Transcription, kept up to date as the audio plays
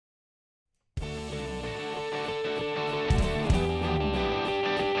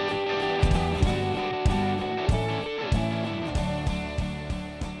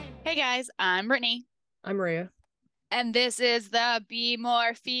guys, I'm Brittany, I'm Maria. and this is the Be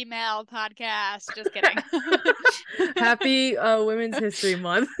More Female podcast. Just kidding. Happy Women's History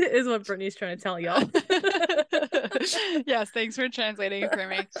Month is what Brittany's trying to tell y'all. Yes, thanks for translating it for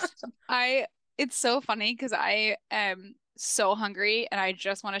me. It's so funny because I am so hungry and I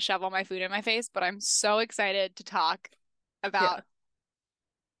just want to shove all my food in my face, but I'm so excited to talk Yeah. about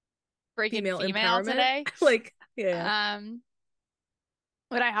freaking Female female empowerment. today. Like, yeah. Um,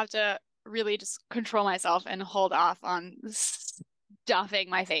 but I have to really just control myself and hold off on stuffing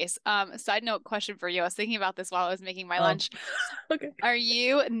my face. Side note question for you. I was thinking about this while I was making my Oh, lunch. okay. Are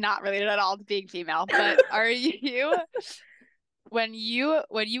you not related at all to being female, but are you when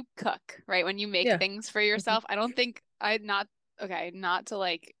you cook, right? When you make Yeah. things for Mhm. yourself, I don't think I not okay, not to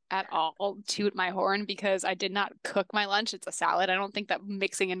like at all toot my horn because I did not cook my lunch. It's a salad. I don't think that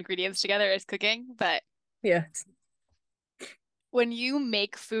mixing ingredients together is cooking, but Yeah. when you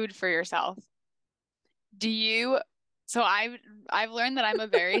make food for yourself, do you so I've learned that I'm a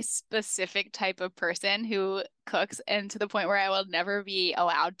very specific type of person who cooks and to the point where I will never be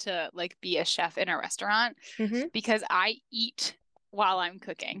allowed to like be a chef in a restaurant hmm because I eat while I'm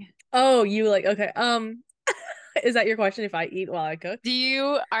cooking. Oh, you like okay. Is that your question if I eat while I cook? Do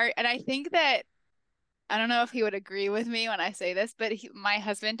you are and I think that I don't know if he would agree with me when I say this, but my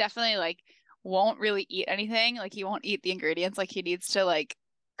husband definitely like won't really eat anything. Like he won't eat the ingredients. Like he needs to like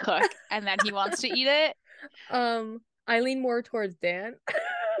cook and then he wants to eat it. I lean more towards Dan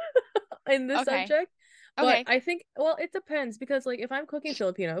in this Okay. subject, but Okay. I think well, it depends because like if I'm cooking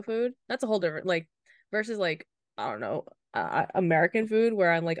Filipino food, that's a whole different like versus like I don't know American food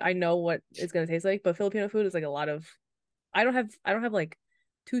where I'm like I know what it's gonna taste like, but Filipino food is like a lot of I don't have like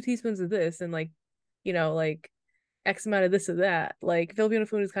 2 teaspoons of this and like like X amount of this or that. Like Filipino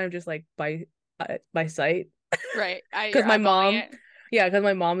food is kind of just like by sight Right. because You're my eyeballing mom it. yeah because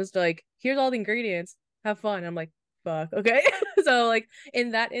my mom is like here's all the ingredients have fun. I'm like fuck okay so like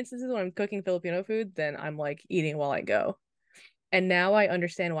in that instances when I'm cooking Filipino food then I'm like eating while I go and now I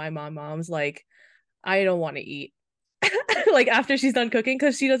understand why my mom's like I don't want to eat like after she's done cooking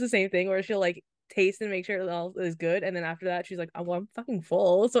because she does the same thing where she'll like taste and make sure it all is good and then after that she's like oh, well, I'm fucking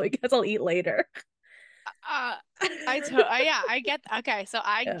full so I guess I'll eat later. Uh, yeah, I get okay, so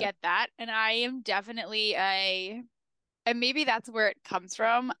I Yeah. get that, and I am definitely a, and maybe that's where it comes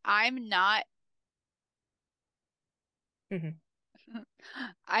from. I'm not, hmm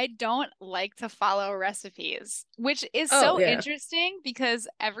I don't like to follow recipes, which is Oh so yeah. interesting because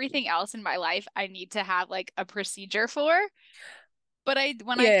everything else in my life I need to have like a procedure for. But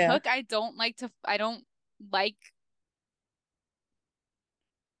when I Yeah. cook, I don't like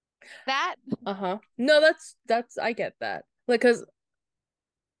that. Uh-huh. No, that's I get that. Like, cause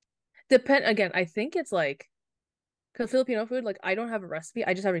depend again, I think it's like cause Filipino food, like I don't have a recipe,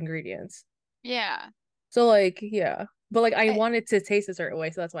 I just have ingredients. Yeah. So like, yeah. But like I I, want it to taste a certain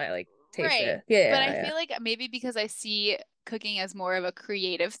way, so that's why I like taste right. it. Yeah, But yeah, I yeah. feel like maybe because I see cooking as more of a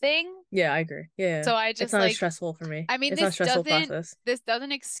creative thing. Yeah, I agree. Yeah. So I It's just not as like, stressful for me. I mean, It's not a stressful process. this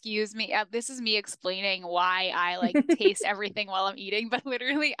doesn't excuse me. This is me explaining why I like taste everything while I'm eating, but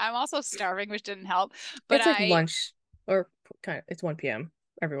literally I'm also starving, which didn't help. But It's like lunch or kind of it's 1 p.m.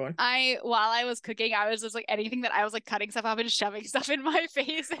 everyone. while I was cooking, I was just like anything that I was like cutting stuff up and shoving stuff in my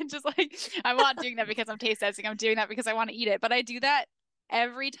face and just like I'm not doing that because I'm taste testing. I'm doing that because I want to eat it. But I do that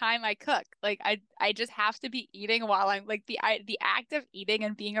every time I cook. Like I just have to be eating while I'm like the act of eating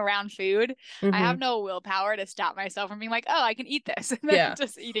and being around food. I have hmm no willpower to stop myself from being like, oh, I can eat this and then Yeah.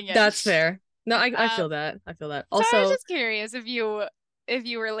 just eating it. That's fair. No, I Um, feel that. I feel that. so I was Also, just curious if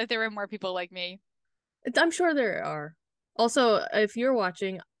there were more people like me. I'm sure there are. Also, if you're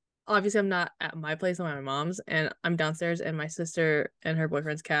watching, obviously I'm not at my place, I'm at my mom's, and I'm downstairs, and my sister and her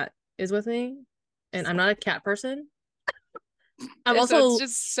boyfriend's cat is with me, and I'm not a cat person. I'm So it's also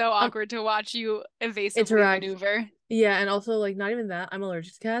just so I'm awkward to watch you evasively interact. maneuver. Yeah, and also like not even that, I'm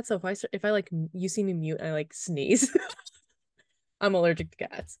allergic to cats. So if I like you see me mute and I like sneeze, I'm allergic to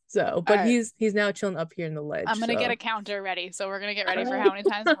cats. So, All but right. he's now chilling up here in the I'm ledge. gonna get a So, counter ready. So we're gonna get ready for how many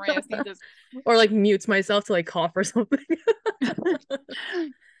times Maria sneezes. or like mutes myself to like cough or something.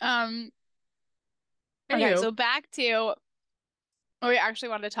 Um, okay, Anywho, so back to what we actually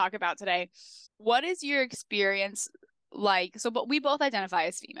wanted to talk about today. What is your experience like? So, but we both identify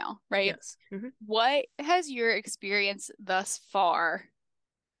as female, right? yes. hmm What has your experience thus far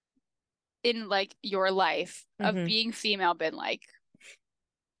in like your life of hmm being female been like?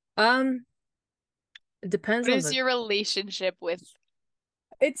 Um, it depends What on is the your relationship with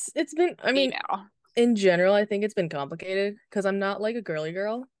it's been I mean female? in general I think it's been complicated because I'm not like a girly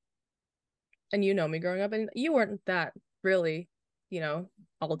girl and you know me growing up and you weren't that really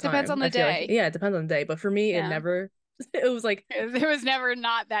all the Depends time. on I the feel like, day. yeah, it depends on the day. But for me, it Yeah. never, it was like, It was never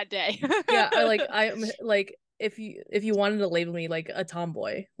not that day. yeah, I'm like, if you wanted to label me like a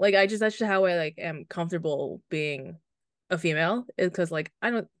tomboy, like that's just how I like am comfortable being a female, because like I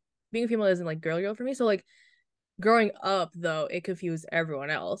don't being a female isn't like girl for me. So like growing up though, it confused everyone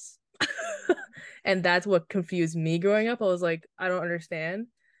else. And that's what confused me growing up. I was like, I don't understand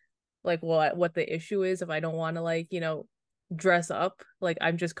like what the issue is if I don't want to like, dress up. Like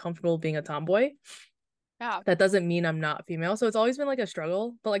I'm just comfortable being a tomboy. Yeah. That doesn't mean I'm not female. So it's always been like a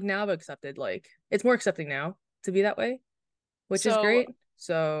struggle, but like now I've accepted like it's more accepting now to be that way, which is So great.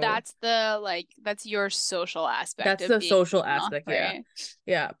 So that's your social aspect that's of the being social female, aspect, yeah. right?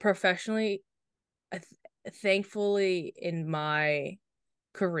 Yeah, professionally, thankfully in my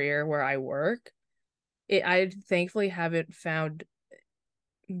career where I work, I thankfully haven't found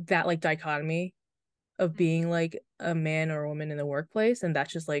that like dichotomy of being like a man or a woman in the workplace, and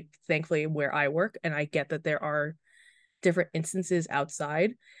that's just like thankfully where I work, and I get that there are different instances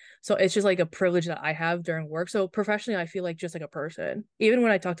outside. So it's just like a privilege that I have during work. So professionally, I feel like just like a person. Even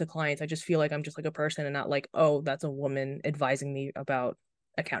when I talk to clients, I just feel like I'm just like a person and not like, oh, that's a woman advising me about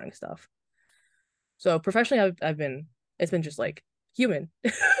accounting stuff. So professionally, it's been just like human,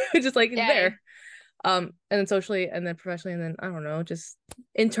 just like Yay. there. And then socially, and then professionally, and then I don't know, just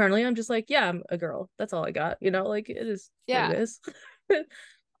internally, I'm just like, yeah, I'm a girl. That's all I got. Like it is what it Yeah. is.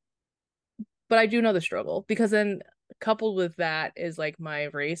 But I do know the struggle, because then coupled with that is like my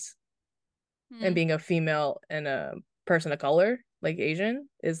race, and Hmm. being a female and a person of color, like Asian,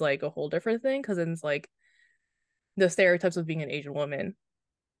 is like a whole different thing, because then it's like the stereotypes of being an Asian woman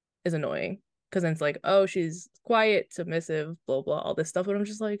is annoying, because then it's like, oh, she's quiet, submissive, blah blah, all this stuff, but I'm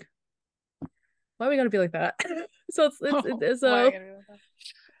just like, why are we gonna be like that? So Why are you gonna be like that?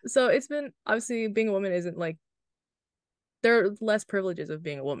 so it's been, obviously being a woman isn't like, there are less privileges of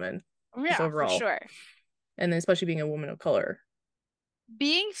being a woman just Yeah, for overall, sure. and then especially being a woman of color.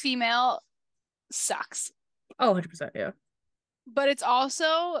 Being female sucks, Oh, 100%, yeah. but it's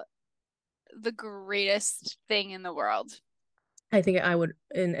also the greatest thing in the world. I think I would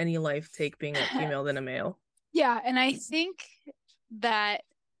in any life take being a female than a male. Yeah, and I think that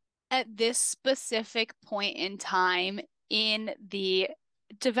at this specific point in time in the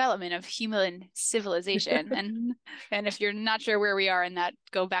development of human civilization, and if you're not sure where we are in that,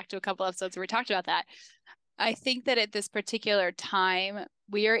 go back to a couple episodes where we talked about that. I think that at this particular time,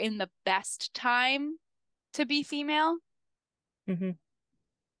 we are in the best time to be female Hmm.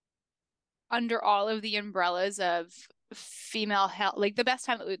 under all of the umbrellas of female health, like the best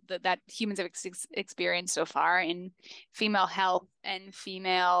time that humans have experienced so far in female health and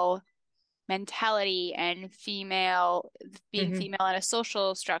female mentality and being Hmm. female in a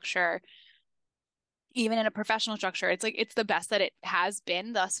social structure, even in a professional structure. It's like it's the best that it has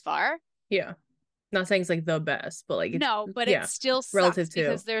been thus far. Yeah. Not saying it's like the best, but like it's, No, but it yeah, still relative sucks to.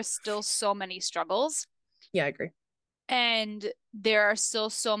 because there's still so many struggles. Yeah, I agree. And there are still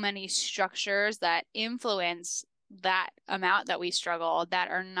so many structures that influence that amount that we struggle that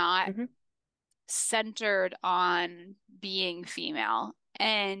are not Hmm. centered on being female. Hmm.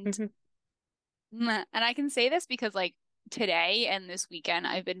 And I can say this because like today and this weekend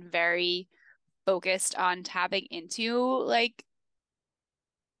I've been very focused on tapping into like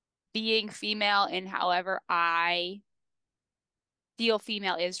being female in however I feel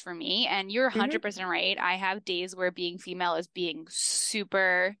female is for me. And you're Hmm. 100% right. I have days where being female is being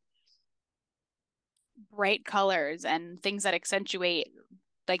super bright colors and things that accentuate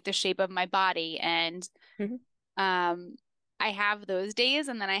like the shape of my body. And Hmm. um I have those days,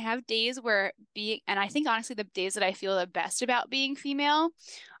 and then I have days where and I think honestly the days that I feel the best about being female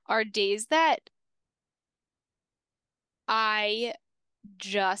are days that I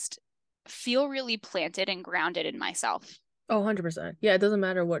just feel really planted and grounded in myself. Oh, 100%. Yeah, it doesn't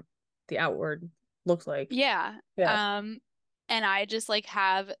matter what the outward looks like. Yeah. Yeah. And I just like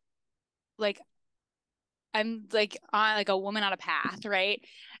have like I'm like on like a woman on a path, right?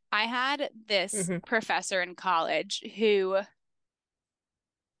 I had this Hmm. professor in college who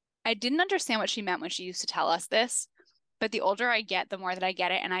I didn't understand what she meant when she used to tell us this, but the older I get, the more that I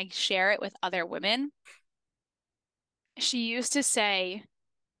get it, and I share it with other women. She used to say,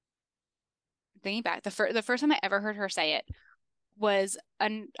 thinking back, the first time I ever heard her say it was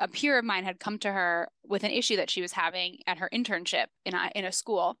a peer of mine had come to her with an issue that she was having at her internship in a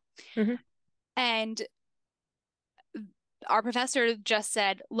school. Hmm. And our professor just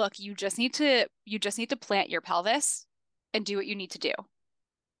said, "Look, you just need to plant your pelvis and do what you need to do."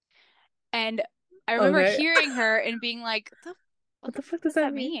 And I remember Okay. hearing her and being like, What the what fuck does does that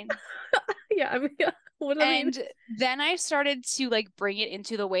that mean? mean?" Yeah, I mean, yeah. What does that mean? And then I started to like bring it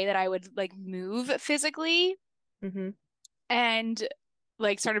into the way that I would like move physically, Mm-hmm. and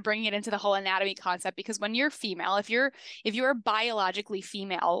like started bringing it into the whole anatomy concept, because when you're female, if you're biologically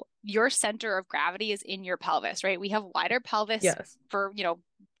female, your center of gravity is in your pelvis, right? We have wider pelvis Yes. for,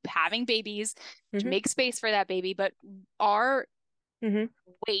 having babies, to Mm-hmm. make space for that baby, but our Mm-hmm.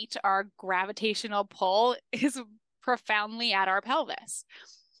 weight, our gravitational pull is profoundly at our pelvis.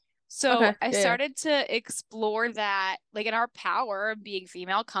 So Okay. I Yeah, yeah. started to explore that, like, in our power of being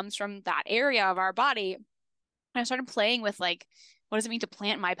female comes from that area of our body. And I started playing with, like, what does it mean to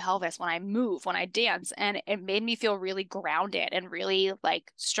plant my pelvis when I move, when I dance? And it made me feel really grounded and really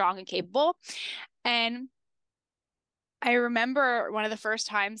like strong and capable. And I remember one of the first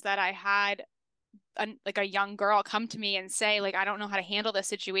times that I had a young girl come to me and say, like, I don't know how to handle this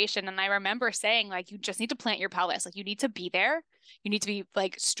situation. And I remember saying, like, you just need to plant your pelvis. Like, you need to be there. You need to be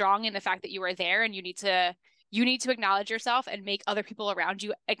like strong in the fact that you are there, and you need to acknowledge yourself and make other people around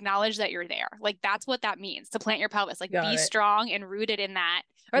you acknowledge that you're there. Like, that's what that means, to plant your pelvis. Like, Got be it. strong and rooted in that.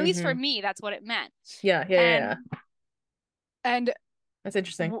 Or at least for Mm-hmm. me, that's what it meant. Yeah, yeah, yeah, And yeah. and That's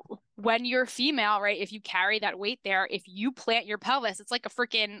interesting. when you're female, right, if you carry that weight there, if you plant your pelvis, it's like a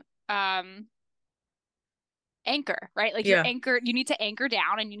freaking anchor, right? Like, you're Yeah. anchored, you need to anchor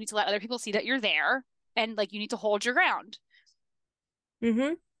down, and you need to let other people see that you're there, and like you need to hold your ground.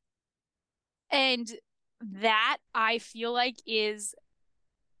 Mm-hmm. And that, I feel like,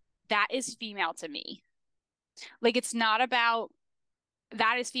 that is female to me. Like, it's not about,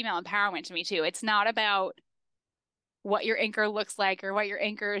 that is female empowerment to me too. It's not about what your anchor looks like or what your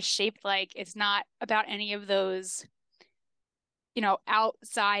anchor is shaped like. It's not about any of those,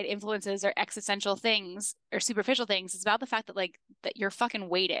 outside influences or existential things or superficial things. It's about the fact that, like, that you're fucking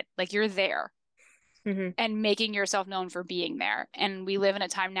weighted, like you're there, Mm-hmm. and making yourself known for being there. And we live in a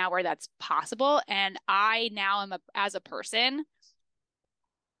time now where that's possible. And I now am, as a person,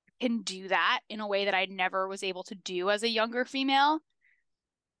 can do that in a way that I never was able to do as a younger female.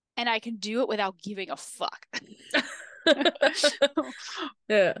 And I can do it without giving a fuck.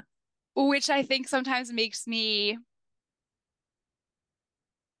 Yeah. Which I think sometimes makes me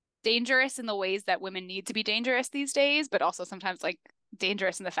dangerous in the ways that women need to be dangerous these days, but also sometimes, like,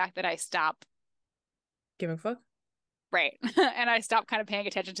 dangerous in the fact that I stop, Giving a fuck? right? And I stop kind of paying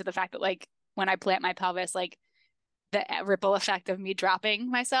attention to the fact that, like, when I plant my pelvis, like, the ripple effect of me dropping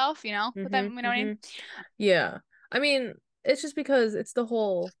myself, with that, you know Mm-hmm. what I Mm-hmm. Yeah. I mean, it's just because it's the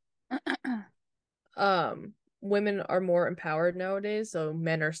whole mean? women are more empowered nowadays, so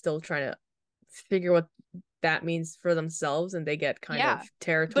men are still trying to figure what that means for themselves, and they get kind of Yeah.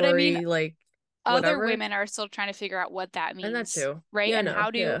 But I mean, territory, like other whatever. women are still trying to figure out what that And that means, too. right? Yeah, And no,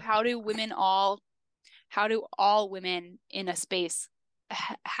 yeah. how do all women in a space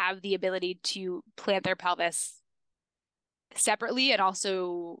have the ability to plant their pelvis separately and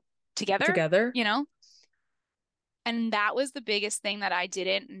also together, Together. you know? And that was the biggest thing that I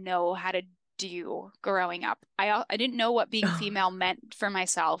didn't know how to do growing up. I didn't know what being female meant for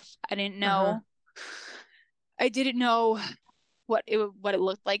myself. Uh-huh. I didn't know what it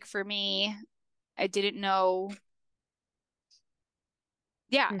looked like for me. I didn't know.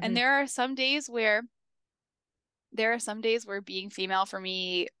 Yeah, and Mm-hmm. there are some days where being female for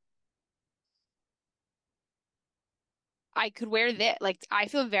me, I could wear this. Like, I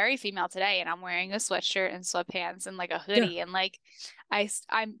feel very female today, and I'm wearing a sweatshirt and sweatpants and like a Yeah. hoodie, and like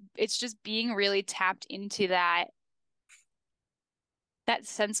it's just being really tapped into that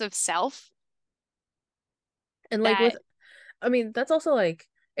sense of self And like that, with I mean, that's also like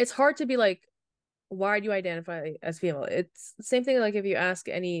it's hard to be like, why do you identify as female? It's the same thing like if you ask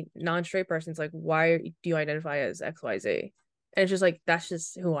any non-straight person, it's like, why do you identify as XYZ? And it's just like that's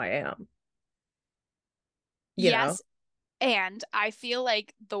just who I am, you know? yes, and I feel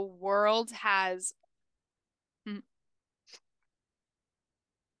like the world has. mm,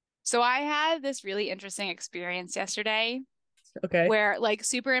 So I had this really interesting experience yesterday Okay. where, like,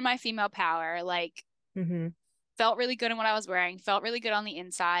 super in my female power, like, Mm-hmm. felt really good in what I was wearing, felt really good on the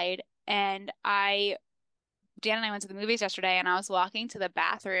inside. And Dan and I went to the movies yesterday, and I was walking to the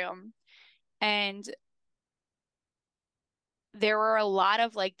bathroom, and there were a lot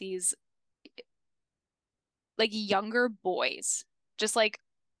of like these like younger boys just like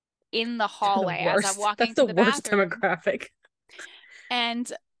in the The hallway as I'm worst. That's walking to the the worst bathroom. demographic.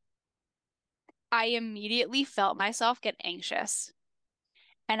 And I immediately felt myself get anxious,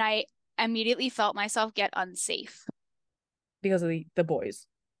 and I immediately felt myself get unsafe. Because of the boys.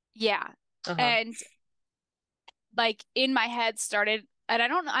 Yeah. Uh-huh. And like in my head started, and I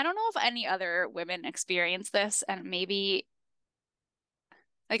don't know if any other women experience this, and maybe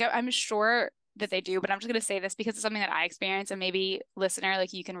like I'm sure that they do, but I'm just going to say this because it's something that I experience and maybe listener,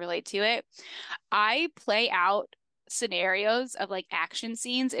 like you can relate to it. I play out scenarios of like action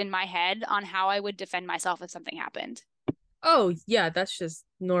scenes in my head on how I would defend myself if something happened. Oh, yeah, that's just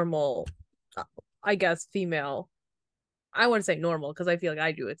normal, I guess, female. I wouldn't say normal because I feel like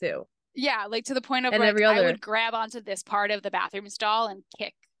I do it too. Yeah, like to the point of And like every I other, would grab onto this part of the bathroom stall and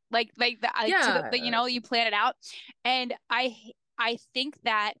kick. Like to yeah. the you know, you plan it out. And I think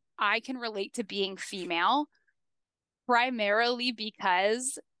that I can relate to being female primarily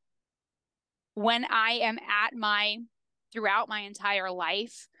because when I am at my throughout my entire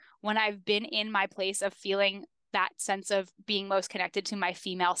life, when I've been in my place of feeling that sense of being most connected to my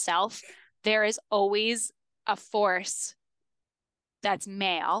female self, there is always a force that's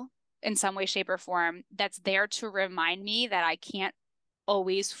male in some way, shape, or form that's there to remind me that I can't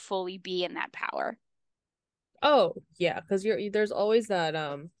always fully be in that power. Oh, yeah, because there's always that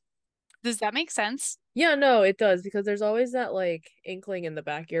Does that make sense? yeah, no, it does because there's always that like inkling in the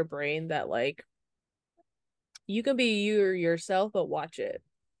back of your brain that like you can be yourself, but watch it.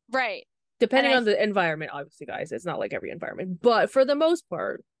 Right. And Depending I on the environment, obviously, guys, it's not like every environment, but for the most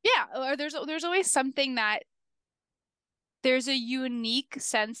part, yeah, or there's always something that there's a unique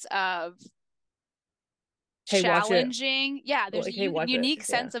sense of hey, watch it. challenging. Yeah, there's a Like, hey, watch it. unique Yeah.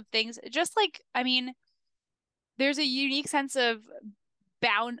 sense of things. Just like, I mean, there's a unique sense of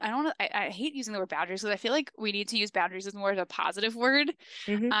I don't know, I hate using the word boundaries because I feel like we need to use boundaries as more of a positive word.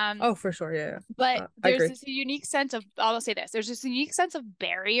 Mm-hmm. Um, Oh, for sure. Yeah. but I there's agree. this unique sense of, I'll say this, there's this unique sense of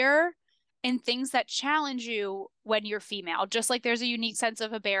barrier in things that challenge you when you're female, just like there's a unique sense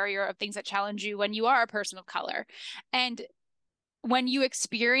of a barrier of things that challenge you when you are a person of color. And when you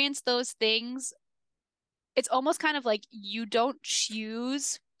experience those things, it's almost kind of like you don't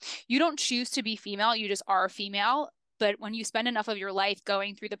choose to be female, you just are female. But when you spend enough of your life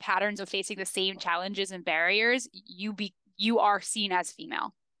going through the patterns of facing the same challenges and barriers, you are seen as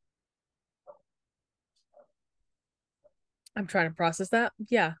female. I'm trying to process that.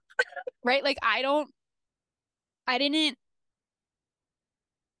 Yeah. Right? Like I didn't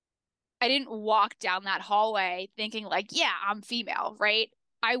I didn't walk down that hallway thinking like, yeah, I'm female, right?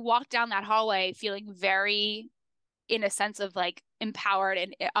 I walked down that hallway feeling very in a sense of like empowered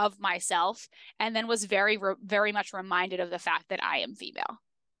and of myself, and then was very much reminded of the fact that I am female.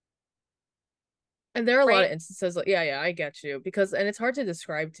 And there are a lot Right? of instances like, yeah, I get you because, and it's hard to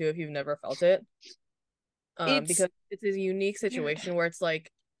describe too if you've never felt it. It's Because it's a unique situation where it's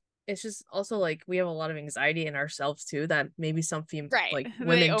like, it's just also like we have a lot of anxiety in ourselves too that maybe some right. like They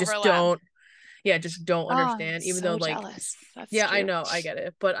women just overlap. don't, yeah, just don't Oh, I'm understand, even though so like, jealous. That's yeah, I cute. know, I get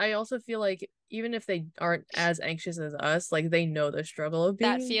it. But I also feel like even if they aren't as anxious as us, like they know the struggle of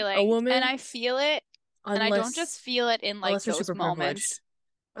That being a feeling. And woman, I feel it, and I don't unless just feel it in like they're those super privileged. moments.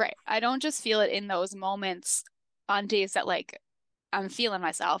 Right. I don't just feel it in those moments on days that like I'm feeling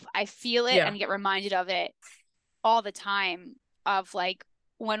myself. I feel it Yeah. and get reminded of it all the time of like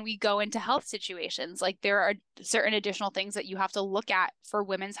when we go into health situations, like there are certain additional things that you have to look at for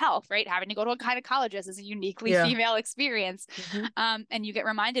women's health, right? Having to go to a gynecologist is a uniquely Yeah. female experience. Hmm. And you get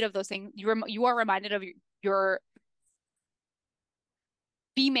reminded of those things. You are reminded of your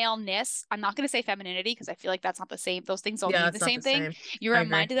femaleness. I'm not going to say femininity because I feel like that's not the same. Those things don't Yeah, mean the it's not same the thing. same. You're I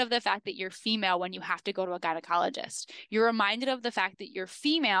agree. reminded of the fact that you're female when you have to go to a gynecologist. You're reminded of the fact that you're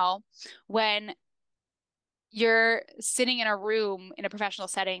female when you're sitting in a room in a professional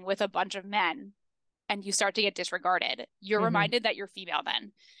setting with a bunch of men and you start to get disregarded. You're Hmm. reminded that you're female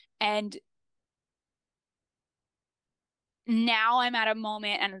then. And now I'm at a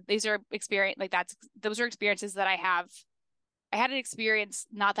moment, and these are experience like those are experiences that I have. I had an experience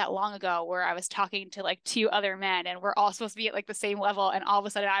not that long ago where I was talking to like two other men and we're all supposed to be at like the same level. And all of a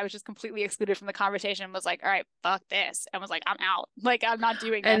sudden I was just completely excluded from the conversation and was like, all right, fuck this. And was like, I'm out. Like, I'm not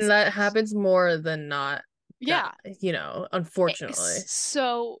doing And this. that happens more than not, Yeah. unfortunately.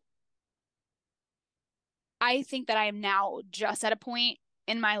 So I think that I am now just at a point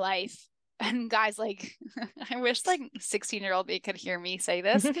in my life. And guys, like, I wish like 16-year-old me could hear me say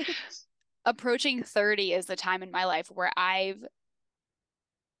this. Approaching 30 is the time in my life where I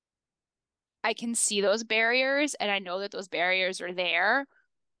can see those barriers and I know that those barriers are there,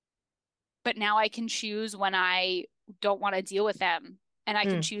 but now I can choose when I don't want to deal with them and I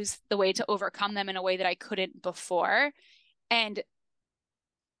can Mm, choose the way to overcome them in a way that I couldn't before. And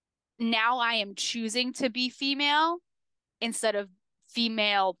now I am choosing to be female instead of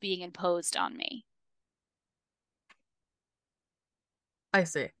female being imposed on me. I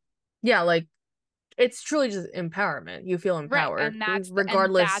see. Yeah, like it's truly just empowerment. You feel Right. empowered, And that's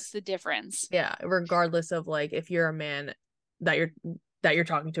regardless. the difference. Yeah, regardless of like if you're a man that you're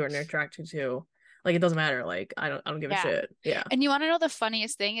talking to or interacting to, Like it doesn't matter. Like I don't give a Yeah. shit. Yeah. And you want to know the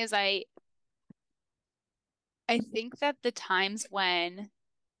funniest thing is I think that the times when,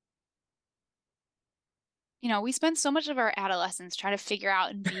 we spend so much of our adolescence trying to figure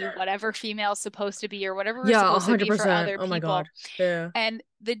out and be whatever female is supposed to be or whatever we're Yeah, a supposed to hundred be for percent. other Oh my people. God. Yeah. And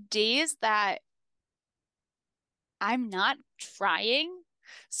the days that I'm not trying,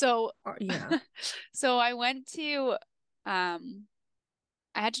 so Yeah. so I went to I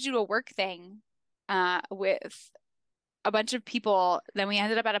had to do a work thing with a bunch of people. Then we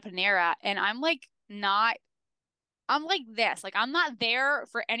ended up at a Panera, and I'm like this. Like I'm not there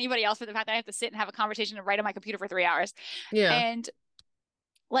for anybody else for the fact that I have to sit and have a conversation and write on my computer for 3 hours. Yeah. And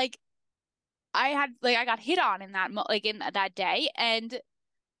like I got hit on in that day, and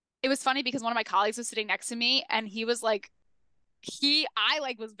it was funny because one of my colleagues was sitting next to me, and he was like, I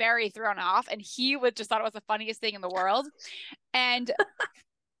like was very thrown off, and he would just thought it was the funniest thing in the world, and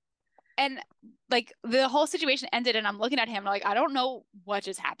and like the whole situation ended, and I'm looking at him like I don't know what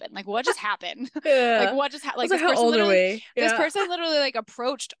just happened. Like what just happened? Like Yeah. what just I happened? was Like like, how old are we? this Yeah. person literally like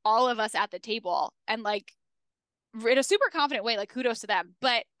approached all of us at the table and like in a super confident way, like kudos to them.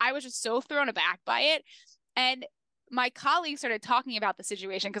 But I was just so thrown aback by it. And my colleague started talking about the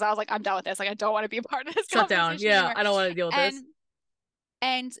situation because I was like, I'm done with this. Like, I don't want to be a part of this Shut down. conversation Yeah. anymore. I don't want to deal with this. And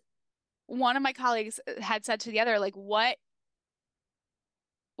and one of my colleagues had said to the other, like,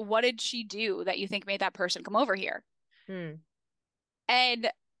 what did she do that you think made that person come over here? Hmm. And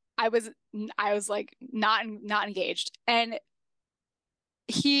I was I was like not engaged. And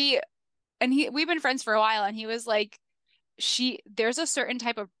he we've been friends for a while, and he was like, there's a certain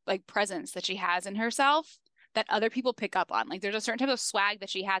type of like presence that she has in herself that other people pick up on. Like there's a certain type of swag that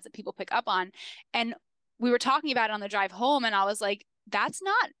she has that people pick up on. And we were talking about it on the drive home, and I was like, that's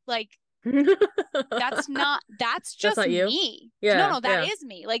not like that's That's just not you. me. No, Yeah. no, that Yeah. is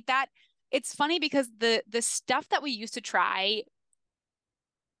me. Like that it's funny because the stuff that we used to try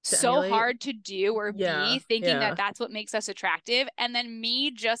To so emulate. hard to do or Yeah. be thinking that Yeah. that's what makes us attractive, and then me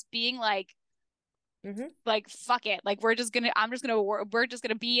just being Hmm. like fuck it, like we're just gonna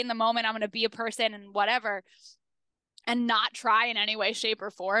be in the moment, I'm gonna be a person and whatever, and not try in any way shape or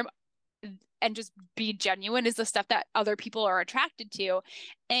form and just be genuine is the stuff that other people are attracted to.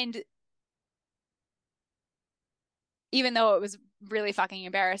 And even though it was really fucking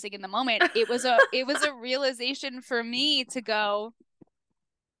embarrassing in the moment, it was a realization for me to go,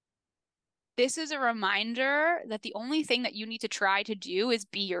 this is a reminder that the only thing that you need to try to do is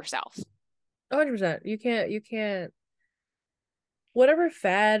be yourself. 100%. You can't whatever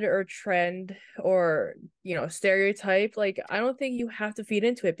fad or trend or stereotype, like I don't think you have to feed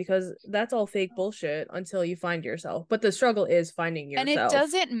into it because that's all fake bullshit until you find yourself. But the struggle is finding And it yourself.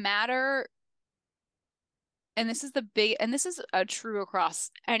 doesn't matter, and this is a true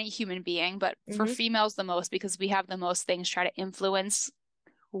across any human being, but for Mm-hmm. females the most because we have the most things try to influence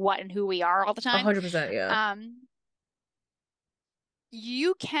what and who we are all the time. 100%, yeah. Um,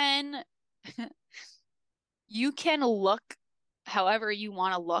 you can you can look however you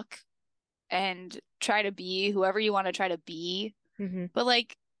want to look and try to be whoever you want to try to be, Mm-hmm. but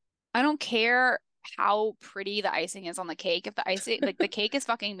like I don't care how pretty the icing is on the cake. If the icing, like the cake is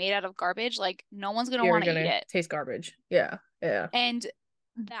fucking made out of garbage, like no one's gonna You're want to eat gonna it. taste garbage. Yeah. Yeah. And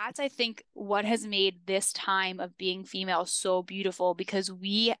that's, I think, what has made this time of being female so beautiful because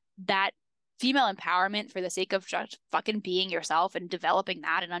that female empowerment for the sake of just fucking being yourself and developing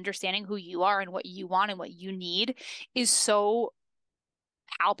that and understanding who you are and what you want and what you need is so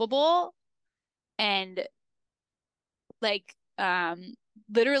palpable and like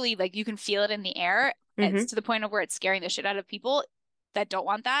literally like you can feel it in the air. Mm-hmm. It's to the point of where it's scaring the shit out of people that don't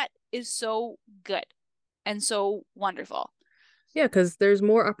want that is so good and so wonderful. Yeah, because there's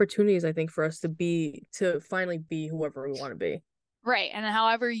more opportunities, I think, for us to finally be whoever we want to be. Right. And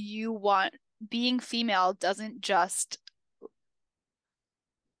however you want, being female doesn't just,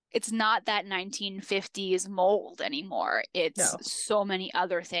 it's not that 1950s mold anymore. It's No. so many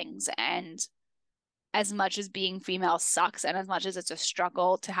other things. And as much as being female sucks and as much as it's a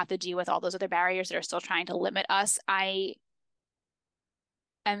struggle to have to deal with all those other barriers that are still trying to limit us, I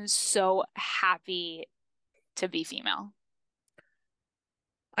am so happy to be female.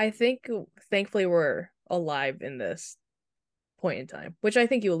 I think thankfully we're alive in this point in time, which I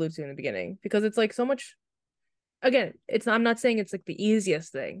think you alluded to in the beginning, because it's like so much. Again, I'm not saying it's like the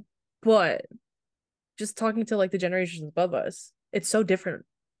easiest thing, but just talking to like the generations above us, it's so different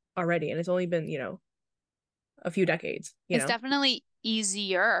already, and it's only been a few decades. It's definitely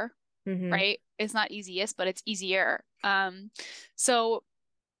easier, Mm-hmm. right? It's not easiest, but it's easier. So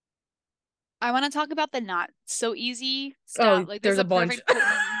I want to talk about the not so easy Oh, stuff. Like there's a bunch.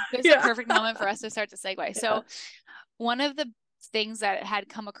 this is a Yeah. perfect moment for us to start to segue. Yeah. So one of the things that had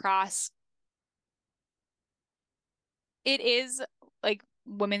come across, it is like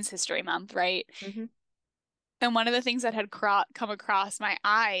Women's History Month, right? Hmm. And one of the things that had come across my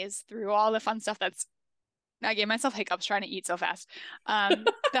eyes through all the fun stuff I gave myself hiccups trying to eat so fast.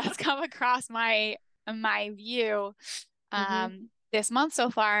 That's come across my view Hmm. this month so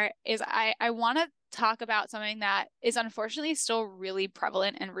far is I want to talk about something that is unfortunately still really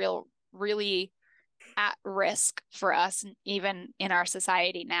prevalent and really at risk for us even in our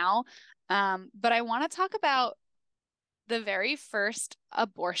society now. But I want to talk about the very first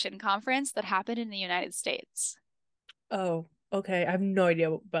abortion conference that happened in the United States. Oh, okay. I have no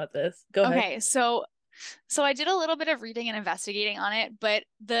idea about this. Go ahead. Okay, so I did a little bit of reading and investigating on it, but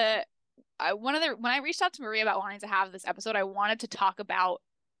when I reached out to Maria about wanting to have this episode, I wanted to talk about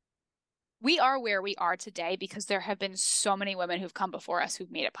we are where we are today because there have been so many women who've come before us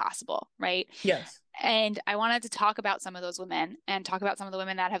who've made it possible, right? Yes. And I wanted to talk about some of those women and talk about some of the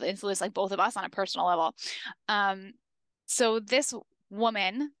women that have influenced like both of us on a personal level. Um, so this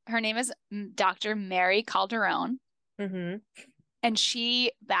woman, her name is Dr. Mary Calderon, Hmm. and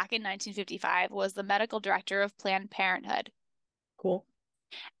she back in 1955 was the medical director of Planned Parenthood. Cool.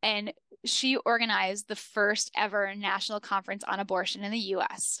 And she organized the first ever national conference on abortion in the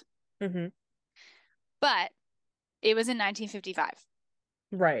US. Hmm. But it was in 1955.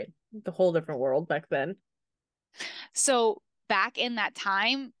 Right. The whole different world back then. So back in that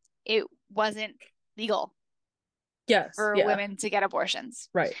time, it wasn't legal Yes. for Yeah. women to get abortions.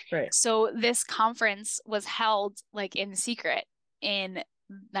 Right. Right. So this conference was held like in secret in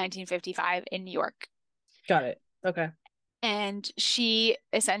 1955 in New York. Got it. Okay. And she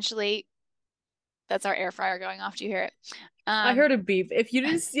essentially, that's our air fryer going off. Do you hear it? I heard a beep. If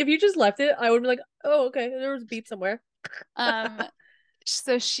you just left it, I would be like, oh, okay, there was a beep somewhere. um,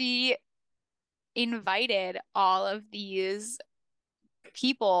 so she invited all of these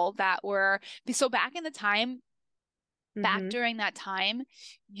people that were so back in the time, back Hmm. during that time,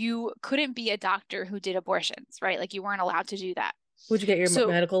 you couldn't be a doctor who did abortions, right? Like you weren't allowed to do that. Would you get your So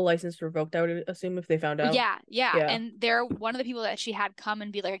medical license revoked, I would assume, if they found out? yeah, yeah. Yeah. And there, one of the people that she had come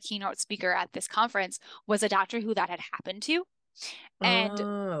and be like a keynote speaker at this conference was a doctor who that had happened to, and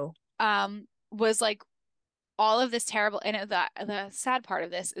Oh. was like all of this terrible. And the sad part of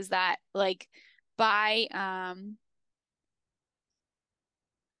this is that like by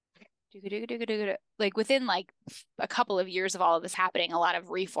like within like a couple of years of all of this happening, a lot of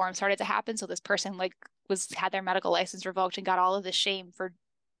reform started to happen. So this person like had their medical license revoked and got all of this shame for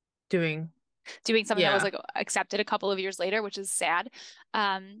Doing. doing something that was Yeah. like accepted a couple of years later, which is sad.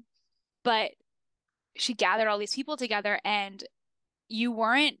 But she gathered all these people together, and you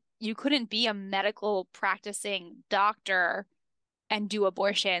couldn't be a medical practicing doctor and do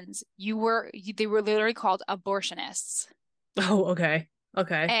abortions. They were literally called abortionists. Oh, okay.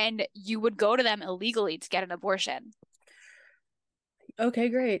 Okay. And you would go to them illegally to get an abortion. Okay,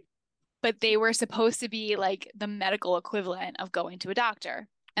 great. But they were supposed to be like the medical equivalent of going to a doctor.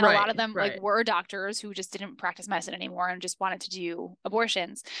 And a lot of Right. them like Right. were doctors who just didn't practice medicine anymore and just wanted to do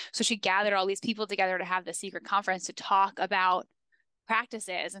abortions. So she gathered all these people together to have this secret conference to talk about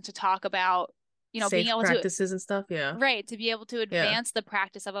practices and to talk about, being Safe able to, practices and stuff. Yeah. right, to be able to Yeah. advance the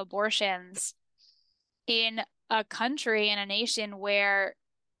practice of abortions in a country and a nation where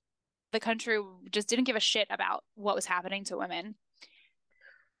the country just didn't give a shit about what was happening to women.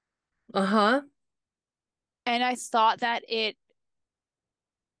 Uh-huh. And I thought that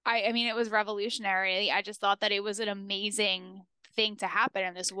I mean, it was revolutionary. I just thought that it was an amazing thing to happen.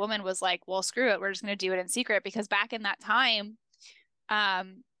 And this woman was like, well, screw it. We're just going to do it in secret. Because back in that time,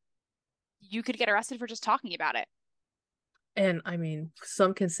 um, you could get arrested for just talking about it. And I mean,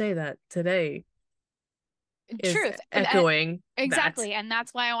 some can say that today is Truth. echoing that. Exactly. And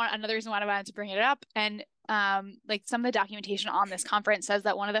that's why another reason why I wanted to bring it up. And like some of the documentation on this conference says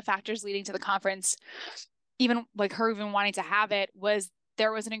that one of the factors leading to the conference, even like her even wanting to have it, was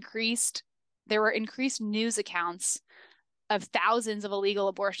there were increased news accounts of thousands of illegal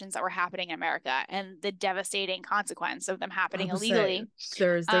abortions that were happening in America and the devastating consequence of them I happening would say illegally.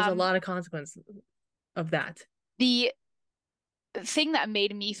 there's a lot of consequence of that. The thing that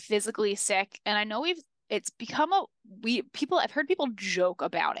made me physically sick, and I know it's become I've heard people joke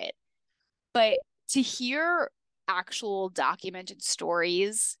about it, but to hear actual documented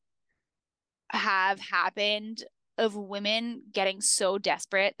stories have happened of women getting so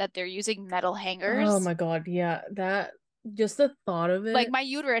desperate that they're using metal Oh hangers. my God, yeah, that just the thought of Like it. my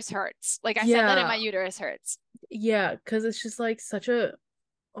uterus hurts. Like I said that and my Yeah, uterus hurts. yeah, because it's just like such a,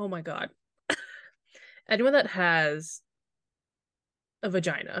 oh my God. anyone that has a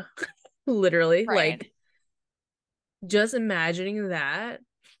vagina, literally, Right. like just imagining that,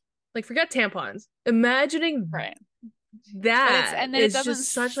 like forget tampons, imagining Right. that And then it is doesn't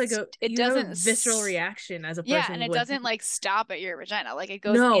just such like it you have a doesn't visceral reaction as a yeah, and person it with doesn't like stop at your vagina. Like it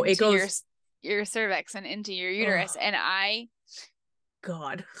goes no, it into goes, your cervix and into your uterus. oh And I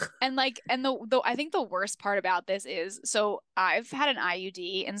God. and like and the I think the worst part about this is so I've had an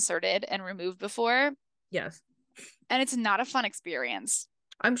IUD inserted and removed before, Yes. and it's not a fun experience.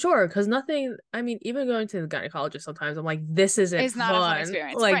 I'm sure, because nothing, I mean, even going to the gynecologist sometimes, I'm like, this isn't It's not a fun fun.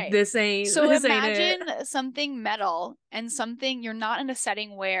 experience. Like Right. So this ain't it. imagine something metal and something you're not in a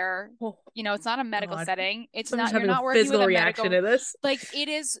setting where, Oh it's not a medical God. setting. It's I'm just not, you're having a not working with physical a reaction medical, to this like it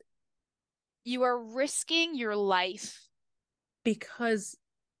is, you are risking your life because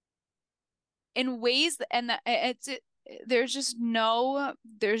in ways and there's just no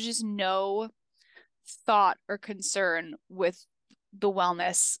thought or concern with the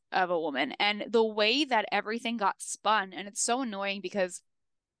wellness of a woman and the way that everything got spun. And it's so annoying because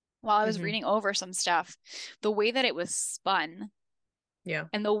while I was Mhm. reading over some stuff, the way that it was spun Yeah.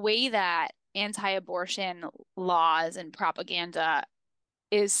 and the way that anti-abortion laws and propaganda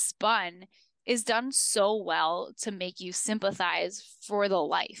is spun is done so well to make you sympathize for the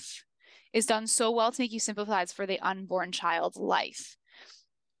life. Is done so well to make you sympathize for the unborn child's life.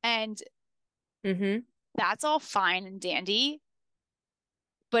 And Mm-hmm. that's all fine and dandy,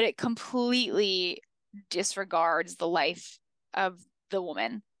 but it completely disregards the life of the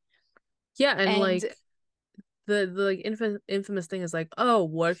woman. Yeah, and And like the like infamous thing is like, oh,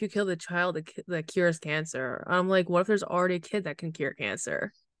 what if you kill the child that cures cancer? I'm like, what if there's already a kid that can cure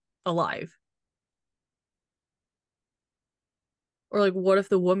cancer alive? Or like, what if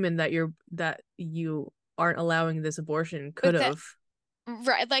the woman that you aren't allowing this abortion could but that have?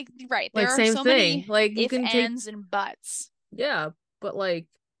 right, Like there are same so thing. many Like you if, can take ands, and buts. yeah, but like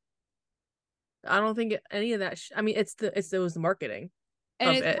I don't think any of that. I mean, it was the marketing And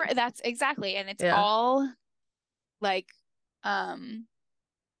of it's it. right, that's exactly, and it's Yeah, all like um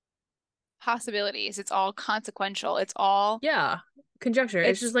possibilities. It's all consequential. It's all yeah. Conjecture.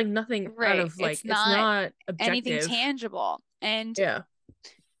 It's it's just like nothing out right. of like It's it's not not anything objective. tangible. And Yeah.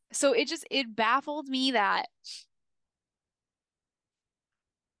 so it baffled me that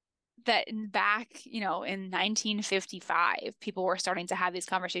back, in 1955, people were starting to have these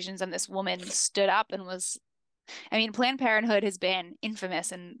conversations and this woman stood up and was I mean, Planned Parenthood has been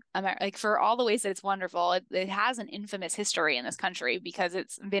infamous in America, like for all the ways that it's wonderful. It has an infamous history in this country because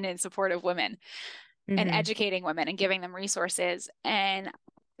it's been in support of women and Mm-hmm. educating women and giving them resources and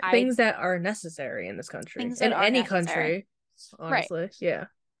I Things that are necessary in this country, things that in are any necessary. country, Right. honestly. Yeah.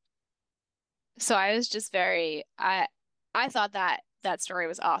 So I was just very I thought that that story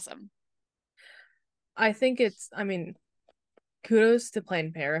was awesome. I think I mean, kudos to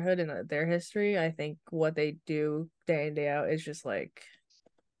Planned Parenthood and their history. I think what they do day in, day out is just like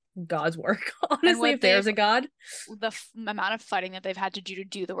God's work. And Honestly, if there's a God, amount of fighting that they've had to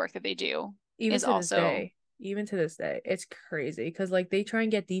do the work that they do even is to this also day, even to this day, it's crazy because like they try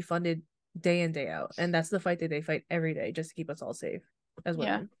and get defunded day in, day out. And that's the fight that they fight every day just to keep us all safe as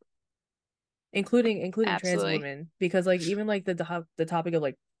yeah, women. Including trans absolutely. women because like even like the topic of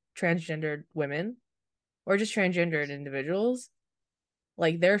like transgendered women or just transgendered individuals,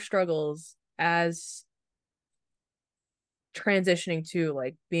 like their struggles as transitioning to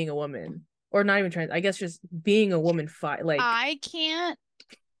like being a woman or not even trans, I guess just being a woman fight like I can't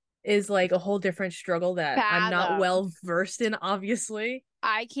is like a whole different struggle that I'm not fathom. well versed in, obviously.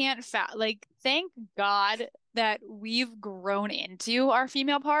 I can't like thank God that we've grown into our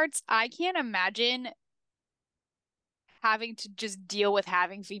female parts. I can't imagine having to just deal with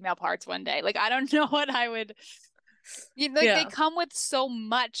having female parts one day. Like I don't know what I would like they Yeah. come with so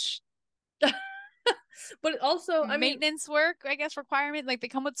much But also, I mean, maintenance work, I guess requirement. Like they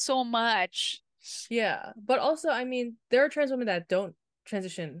come with so much. yeah. But also, I mean, there are trans women that don't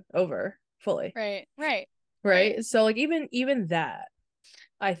transition over fully, Right, right, right. right? So like even that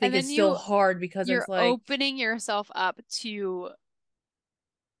I And think then is still hard because it's you're like opening yourself up to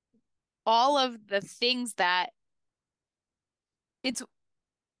all of the things that it's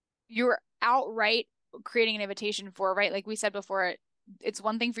you're outright creating an invitation for, right? Like we said before, it's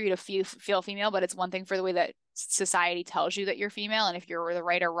one thing for you to feel female, but it's one thing for the way that society tells you that you're female and if you're the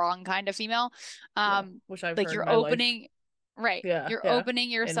right or wrong kind of female. yeah, which I've Like heard in my life. Yeah, you're yeah, opening in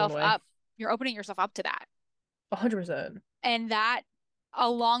one yourself way. up, you're opening yourself up to that. 100%. And that,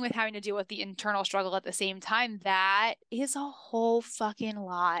 along with having to deal with the internal struggle at the same time, that is a whole fucking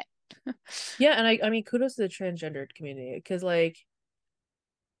lot. Yeah, and I mean kudos to the transgendered community because like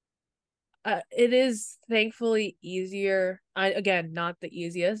It is thankfully easier. Again, not the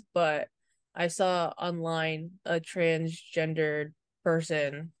easiest, but I saw online a transgendered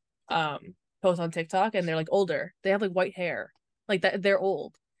person post on TikTok, and they're like older. They have like white hair. Like that they're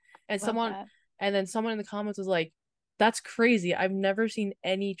old. And Love someone that. and then someone in the comments was like, "That's crazy. I've never seen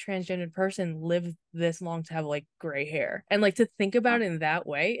any transgendered person live this long to have like gray hair." And like to think about it in that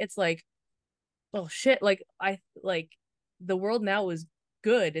way, it's like, oh shit, like I like the world now is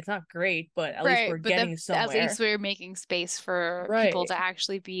good. It's not great, but at least Right, we're but getting at least somewhere. we're making space for people Right. to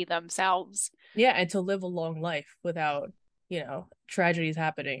actually be themselves. Yeah, and to live a long life without, tragedies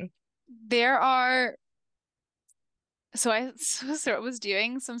happening. There are so I was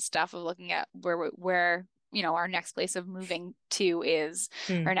doing some stuff of looking at where our next place of moving to is,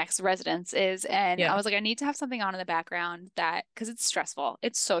 Hmm. our next residence is, and I Yeah. was like, I need to have something on in the background that, because it's stressful,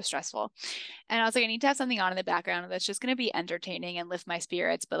 it's so stressful, and I was like, I need to have something on in the background that's just going to be entertaining and lift my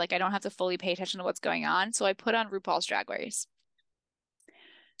spirits, but like I don't have to fully pay attention to what's going on, so I put on RuPaul's Drag Race,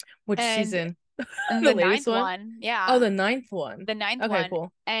 Which and season? the The latest ninth one? one, Oh, yeah, the ninth one. the ninth Okay, one,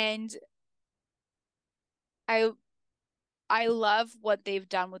 cool. and I I love what they've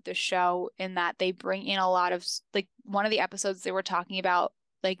done with the show in that they bring in a lot of like one of the episodes they were talking about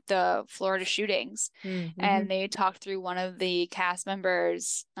like the Florida shootings, Mm-hmm. and they talked through one of the cast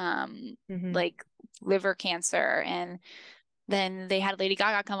members Mm-hmm. like liver cancer, and then they had Lady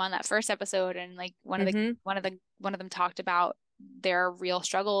Gaga come on that first episode, and like Mm-hmm. one of them talked about their real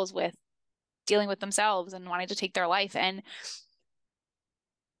struggles with dealing with themselves and wanting to take their life, and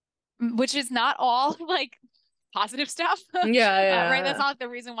which is not all like positive stuff. Yeah, Right. That's yeah. not the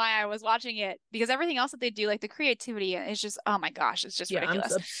reason why I was watching it, because everything else that they do, like the creativity, is just, oh my gosh, it's just Yeah, I'm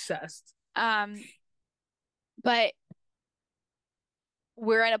ridiculous. obsessed. Um, but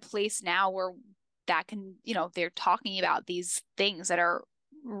we're at a place now where that can, they're talking about these things that are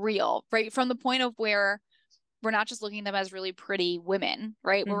real, right? From the point of where we're not just looking at them as really pretty women,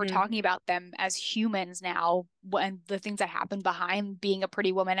 right? Where we're Mm-hmm. talking about them as humans now, and the things that happen behind being a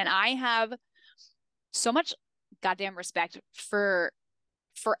pretty woman. And I have so much goddamn respect for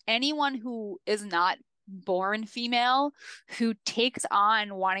anyone who is not born female, who takes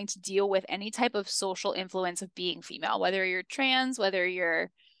on wanting to deal with any type of social influence of being female, whether you're trans, whether you're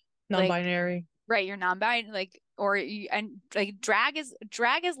like, Non-binary. right, you're non-binary, like, or and like drag is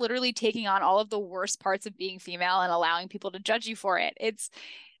literally taking on all of the worst parts of being female and allowing people to judge you for it. It's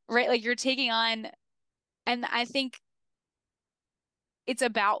right, like you're taking on, and I think it's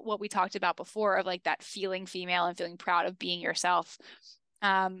about what we talked about before of like that feeling female and feeling proud of being yourself.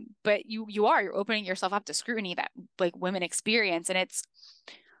 But you're opening yourself up to scrutiny that like women experience, and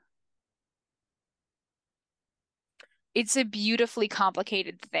it's a beautifully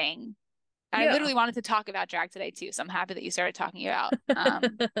complicated thing. I Yeah. literally wanted to talk about drag today too, so I'm happy that you started talking about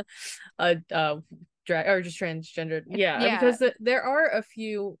Drag or just transgendered. Yeah, yeah. because there are a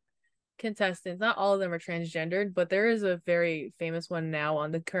few contestants. Not all of them are transgendered, but there is a very famous one now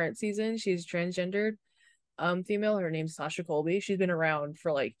on the current season. She's transgendered, female. Her name's Sasha Colby. She's been around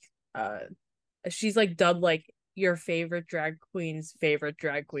for like, uh, she's like dubbed like your favorite drag queen's favorite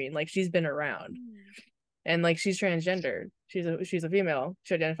drag queen. Like she's been around, and like she's transgendered. She's a female.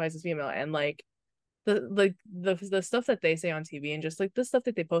 She identifies as female, and like the stuff that they say on TV and just like the stuff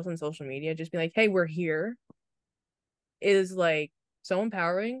that they post on social media, just be like, hey, we're here, is like so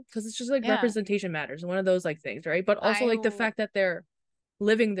empowering because it's just like Yeah. representation matters, one of those like things, right? But also I like the fact that they're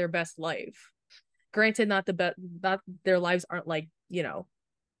living their best life. Granted, not the best, not their lives aren't like,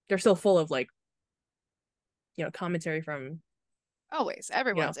 they're still full of like, commentary from, always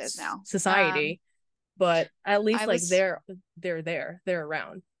everyone's is now. society, but at I least like was they're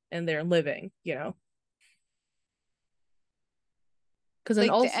around and they're living, because then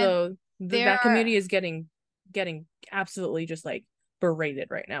like and also there that community are is getting absolutely just like berated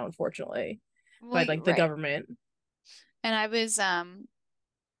right now, unfortunately, by well, like the right. government. And I was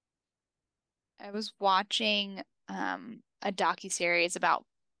watching a docu-series about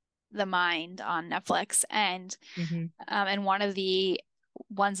the mind on Netflix, Mm-hmm. and one of the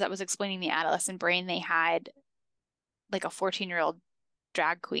ones that was explaining the adolescent brain, they had like a 14-year-old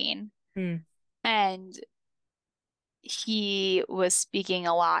drag queen, Mm. and he was speaking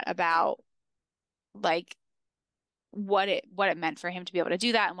a lot about like what it meant for him to be able to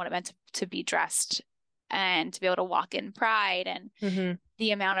do that, and what it meant to be dressed and to be able to walk in pride, and Mm-hmm.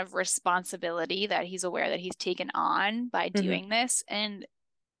 the amount of responsibility that he's aware that he's taken on by Mm-hmm. doing this. And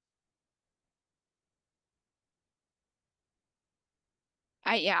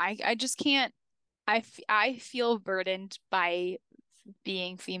I just can't. I feel burdened by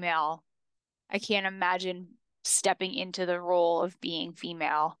being female. I can't imagine stepping into the role of being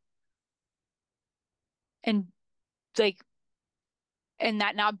female. and like and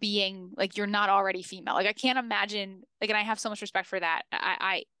that not being like you're not already female. Like I can't imagine like and I have so much respect for that.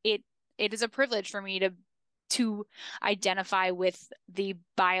 It is a privilege for me to identify with the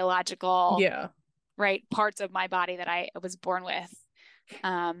biological Yeah. right parts of my body that I was born with.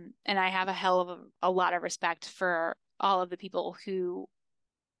 And I have a hell of a lot of respect for all of the people who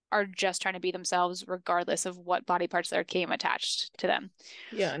are just trying to be themselves regardless of what body parts there came attached to them.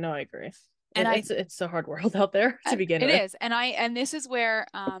 Yeah, no, I agree. And It's a hard world out there to begin it with. is. And this is where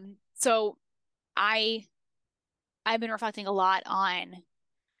so I I've been reflecting a lot on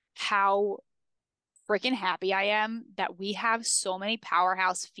how freaking happy I am that we have so many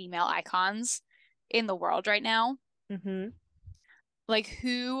powerhouse female icons in the world right now. Mm-hmm. Like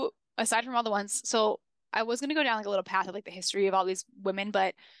who, aside from all the ones, so I was gonna go down like a little path of like the history of all these women,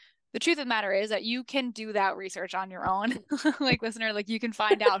 but the truth of the matter is that you can do that research on your own. Like listener, like you can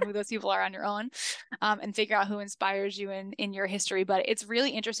find out who those people are on your own, and figure out who inspires you in your history. But it's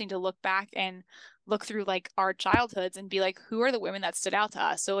really interesting to look back and look through like our childhoods and be like, who are the women that stood out to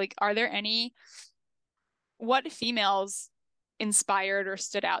us? So like, are there any what females inspired or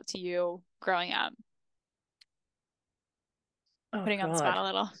stood out to you growing up? Oh Putting on the spot God. a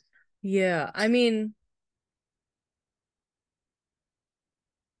little. Yeah. I mean,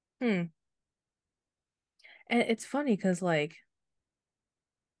 hmm. And it's funny because like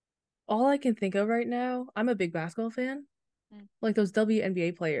all I can think of right now, I'm a big basketball fan. Mm. Like those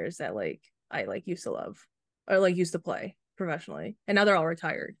WNBA players that like I like used to love or like used to play professionally, and now they're all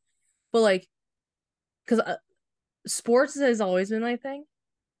retired. But like, because sports has always been my thing.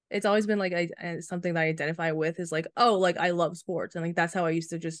 It's always been like something that I identify with is like, oh, like I love sports, and like that's how I used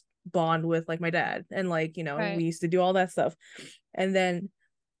to just bond with like my dad, and like we Right. used to do all that stuff, and then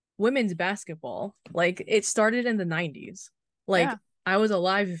women's basketball, like it started in the 90s. Like Yeah. I was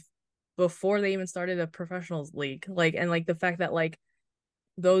alive before they even started a professionals league. Like and like the fact that like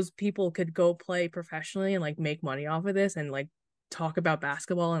those people could go play professionally and like make money off of this and like talk about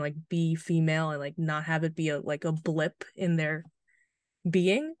basketball and like be female and like not have it be a like a blip in their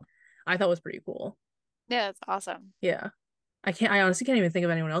being, I thought was pretty cool. Yeah, that's awesome. Yeah. I honestly can't even think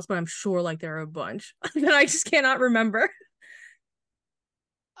of anyone else, but I'm sure like there are a bunch that I just cannot remember.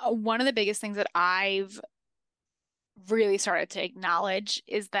 One of the biggest things that I've really started to acknowledge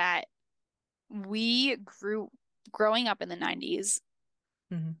is that we growing up in the 90s,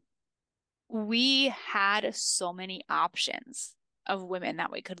 Mhm. we had so many options of women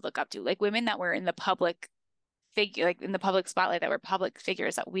that we could look up to, like women that were in the public figure, like in the public spotlight, that were public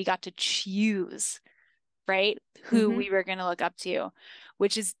figures that we got to choose, right? Who Mhm. we were going to look up to,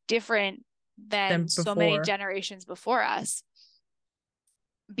 which is different than Than so many before. generations before us.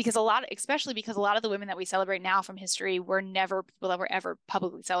 Because especially because a lot of the women that we celebrate now from history were never people that were ever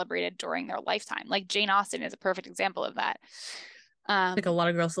publicly celebrated during their lifetime. Like Jane Austen is a perfect example of that. Like a Um, lot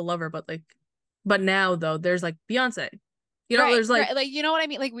of girls still love her, but now though there's like Beyonce. right, There's like right. Like, you know what I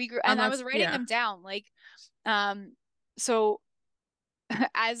mean? Like we grew, I'm and I not was writing yeah. them down. Um, so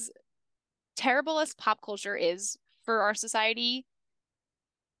as terrible as pop culture is for our society,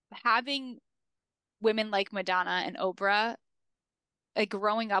 having women like Madonna and Oprah, like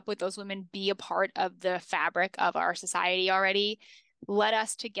growing up with those women be a part of the fabric of our society already, led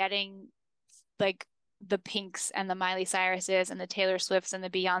us to getting like the Pinks and the Miley Cyruses and the Taylor Swifts and the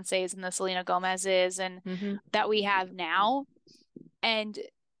Beyoncés and the Selena Gomez's and Mm-hmm. that we have now. And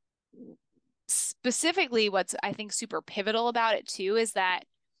specifically, what's I think super pivotal about it too is that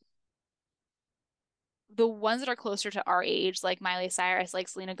the ones that are closer to our age, like Miley Cyrus, like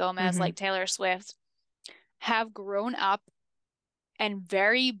Selena Gomez, Mm-hmm. like Taylor Swift, have grown up and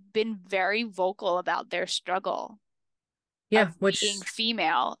been very vocal about their struggle Yeah, of being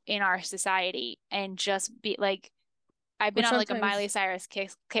female in our society and just be like I've been which on like a Miley sometimes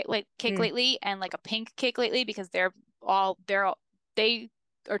Cyrus kick mm, lately and like a Pink kick lately because they are two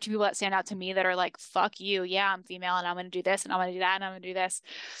people that stand out to me that are like fuck you, yeah, I'm female and I'm gonna do this and I'm gonna do that and I'm gonna do this.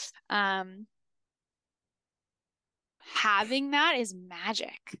 Um, Having that is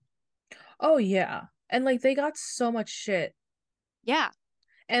magic. oh yeah. And like they got so much shit. Yeah,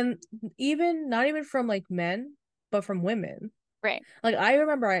 And even not even from like men, but from women. right. Like I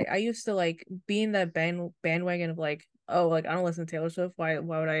remember I used to like be in that bandwagon of like, oh, like I don't listen to Taylor Swift. Why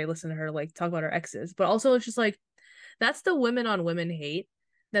would I listen to her like talk about her exes? But also it's just like that's the women on women hate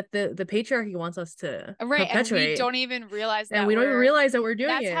that the patriarchy wants us to Right. And we perpetuate. don't even realize And that we don't even realize that we're doing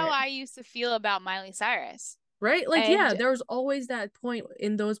that's how it. I used to feel about Miley Cyrus. Right? Like yeah, And there was always that point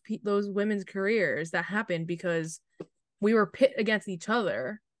in those women's careers that happened because we were pit against each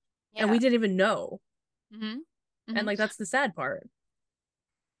other and we yeah. didn't even know. Hmm. And Hmm. like that's the sad part.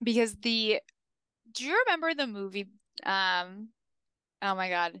 Because Do you remember the movie? Oh my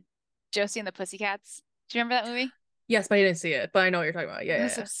God, Josie and the Pussycats. Do you remember that movie? Yes, but I didn't see it, but I know what you're talking about. I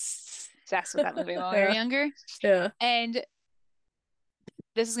was Yeah, obsessed with that movie while we were yeah, younger. yeah. And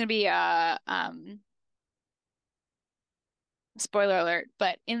this is gonna be spoiler alert,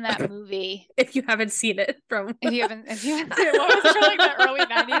 but in that movie, If you haven't seen it from if you haven't seen it, what was it from like the early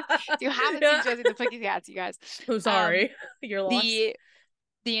 90s? If you haven't seen Yeah. Josie and the Pussycats, you guys, I'm um, sorry. You're lost. the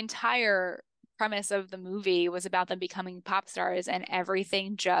the entire premise of the movie was about them becoming pop stars and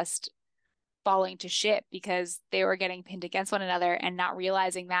everything just falling to shit because they were getting pinned against one another and not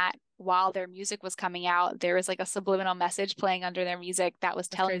realizing that while their music was coming out, there was like a subliminal message playing under their music that was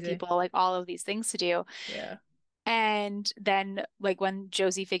That's telling crazy. people like all of these things to do. Yeah. And then like when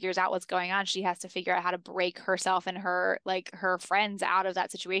Josie figures out what's going on, she has to figure out how to break herself and her friends out of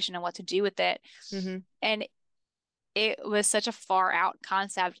that situation and what to do with it. Mm-hmm. And it was such a far out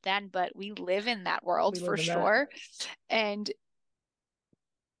concept then, but we live in that world We for live in that. sure. And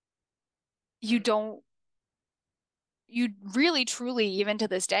you don't, you really truly, even to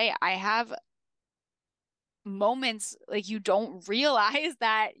this day, I have moments like you don't realize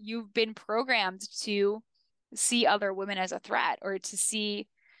that you've been programmed to see other women as a threat or to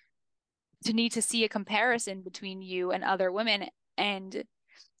need to see a comparison between you and other women. And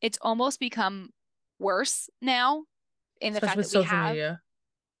it's almost become worse now in the Especially fact with that we social have, media.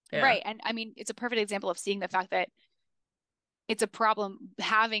 Yeah. right. And I mean, it's a perfect example of seeing the fact that it's a problem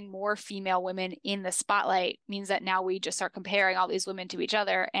having more female women in the spotlight means that now we just start comparing all these women to each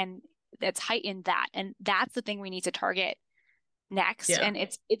other and that's heightened that. And that's the thing we need to target next. Yeah. And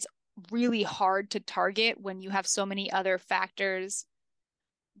it's really hard to target when you have so many other factors.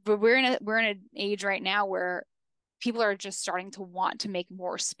 But we're in an age right now where people are just starting to want to make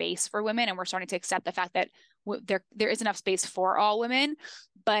more space for women and we're starting to accept the fact that there is enough space for all women,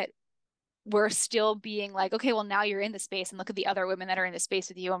 but we're still being like, okay, well now you're in the space and look at the other women that are in the space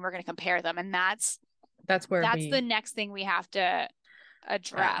with you and we're going to compare them. And That's where that's the we next thing we have to yeah.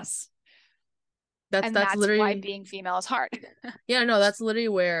 address. And That's that's why literally being female is hard. yeah, no, that's literally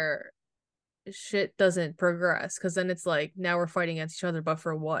where shit doesn't progress because then it's like now we're fighting against each other, but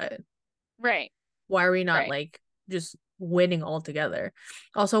for what? Right. Why are we not Right. like just winning all together?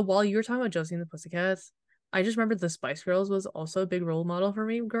 Also, while you were talking about Josie and the Pussycats, I just remembered the Spice Girls was also a big role model for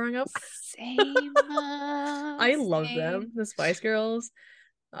me growing up. Same. I love them, Same. the Spice Girls.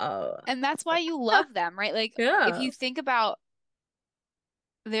 And that's why you love them, right? Like if yeah. you think about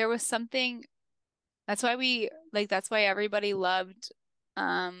there was something that's why we like that's why everybody loved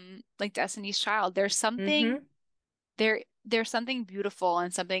like Destiny's Child. Mm-hmm. There's something beautiful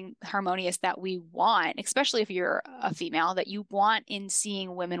and something harmonious that we want, especially if you're a female, that you want in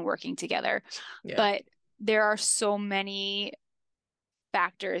seeing women working together. Yeah. But there are so many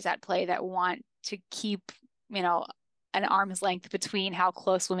factors at play that want to keep, you know, an arm's length between how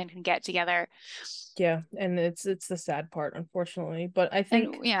close women can get together. Yeah, and it's the sad part, unfortunately. But I And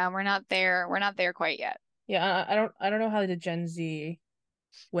think yeah, we're not there. We're not there quite yet. yeah, I don't know how the Gen Z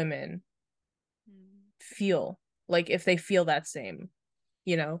women feel. Like if they feel that same,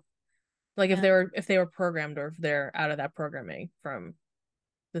 you know? Like Yeah. if they were programmed or if they're out of that programming from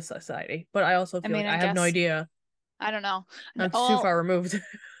the society. But I also I feel mean, like I I have no guess idea. I don't know. I'm too Well, far removed.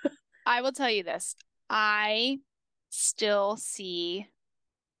 I will tell you this. I still see,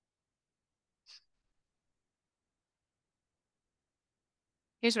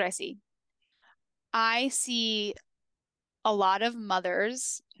 here's what I see. I see a lot of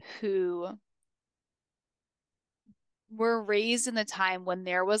mothers who were raised in the time when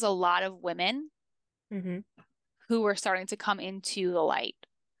there was a lot of women hmm who were starting to come into the light.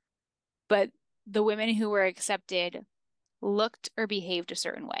 But the women who were accepted looked or behaved a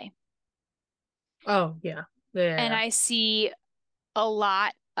certain way. Oh, yeah. Yeah, And yeah. I see a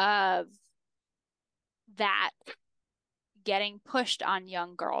lot of that getting pushed on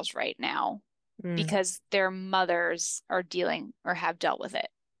young girls right now Mm, because their mothers are dealing or have dealt with it.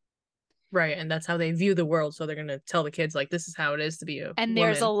 right, and that's how they view the world, so they're gonna tell the kids like this is how it is to be a And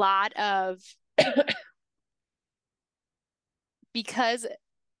there's a woman. lot of, because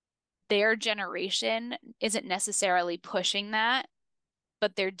their generation isn't necessarily pushing that,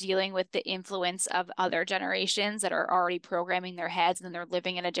 but they're dealing with the influence of other generations that are already programming their heads and then they're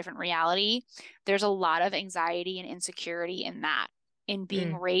living in a different reality. There's a lot of anxiety and insecurity in that, in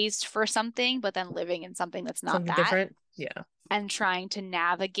being Mm, raised for something, but then living in something that's not something that different. Yeah. and trying to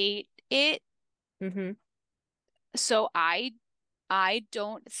navigate it. hmm So I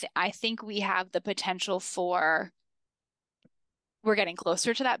don't I think we have the potential for we're getting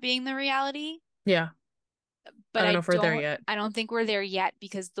closer to that being the reality. Yeah. But I don't know if we're there yet. I don't think we're there yet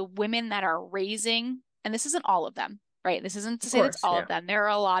because the women that are raising, and this isn't all of them, right? This isn't to Of say that's course, all yeah. of them. There are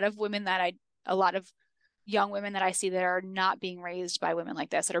a lot of women a lot of young women that I see that are not being raised by women like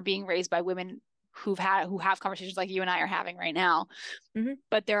this, that are being raised by women who have conversations like you and I are having right now. Mm-hmm.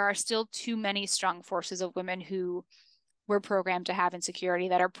 But there are still too many strong forces of women who were programmed to have insecurity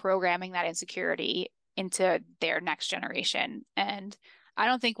that are programming that insecurity into their next generation. And I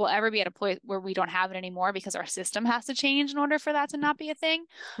don't think we'll ever be at a point where we don't have it anymore because our system has to change in order for that to not be a thing.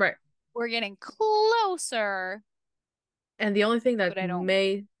 Right. We're getting closer. And the only thing that But I don't.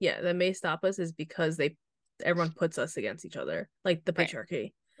 that may stop us is because everyone puts us against each other, like the Right.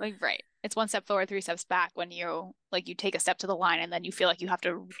 patriarchy. Like, right. It's one step forward, three steps back when you take a step to the line and then you feel like you have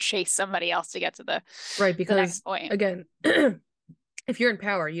to chase somebody else to get to the Right, the next because point. again, if you're in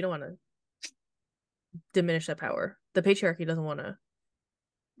power, you don't want to diminish that power. The patriarchy doesn't want to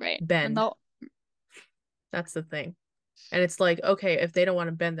Right. bend. That's the thing. And it's like, okay, if they don't want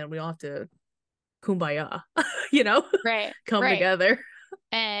to bend, then we all have to kumbaya, you know? Right. Come right. together.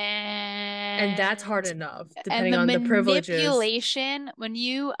 And that's hard enough, and depending on the privileges. manipulation,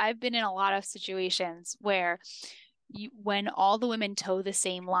 I've been in a lot of situations where when all the women toe the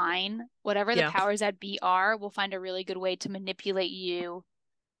same line, whatever the Yeah. powers that be are, will find a really good way to manipulate you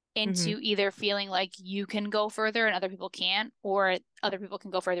into either feeling like you can go further and other people can't, or other people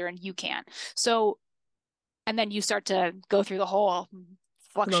can go further and you can't. So, and then you start to go through the whole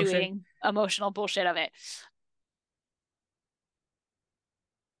fluctuating emotional bullshit of it.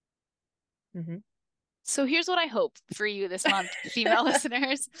 So here's what I hope for you this month, female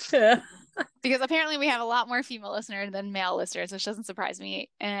listeners. Because apparently we have a lot more female listeners than male listeners, which doesn't surprise me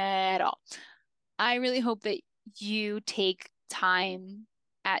at all. I really hope that you take time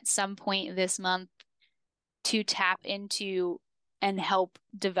at some point this month to tap into and help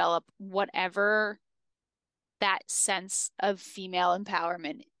develop whatever that sense of female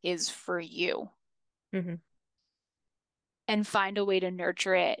empowerment is for you. And find a way to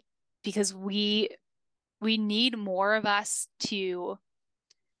nurture it, because we need more of us to,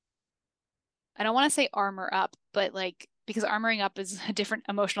 I don't want to say armor up, but like, because armoring up is a different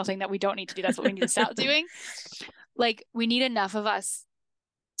emotional thing that we don't need to do. That's what we need to stop doing. Like, we need enough of us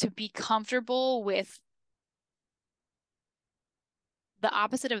to be comfortable with the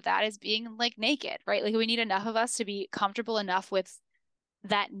opposite of that is being like naked, right? Like, we need enough of us to be comfortable enough with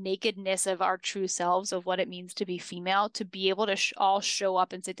that nakedness of our true selves, of what it means to be female, to be able to all show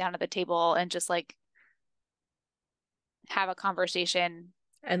up and sit down at the table and just like have a conversation.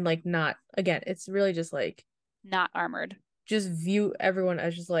 And like, not, again, it's really just like not armored. Just view everyone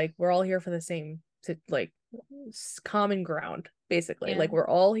as just like, we're all here for the same, like, common ground, basically. Like, we're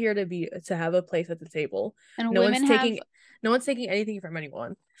all here to have a place at the table. And no one's taking anything from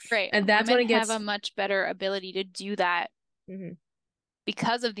anyone. Right. And that's when it gets, have a much better ability to do that.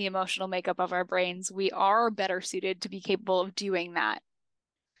 Because of the emotional makeup of our brains, we are better suited to be capable of doing that.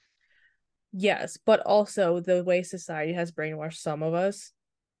 Yes, but also the way society has brainwashed some of us,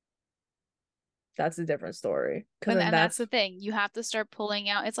 that's a different story. And that's the thing. You have to start pulling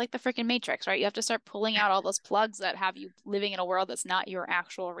out. It's like the freaking Matrix, right? You have to start pulling out all those plugs that have you living in a world that's not your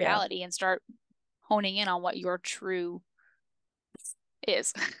actual reality, and start honing in on what your true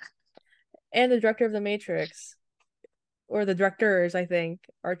is. And the director of the Matrix, or the directors, I think,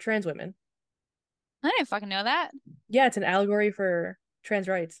 are trans women. I didn't fucking know that. Yeah, it's an allegory for trans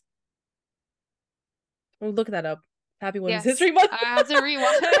rights. We'll look that up. Happy Women's History Month. I have to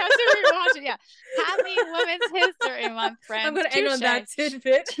rewatch it. Yeah. Happy Women's History Month, friends. I'm going to end on that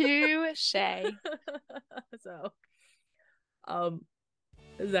tidbit. Touche. So,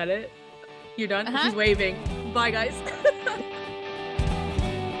 is that it? You're done? She's waving. Bye, guys.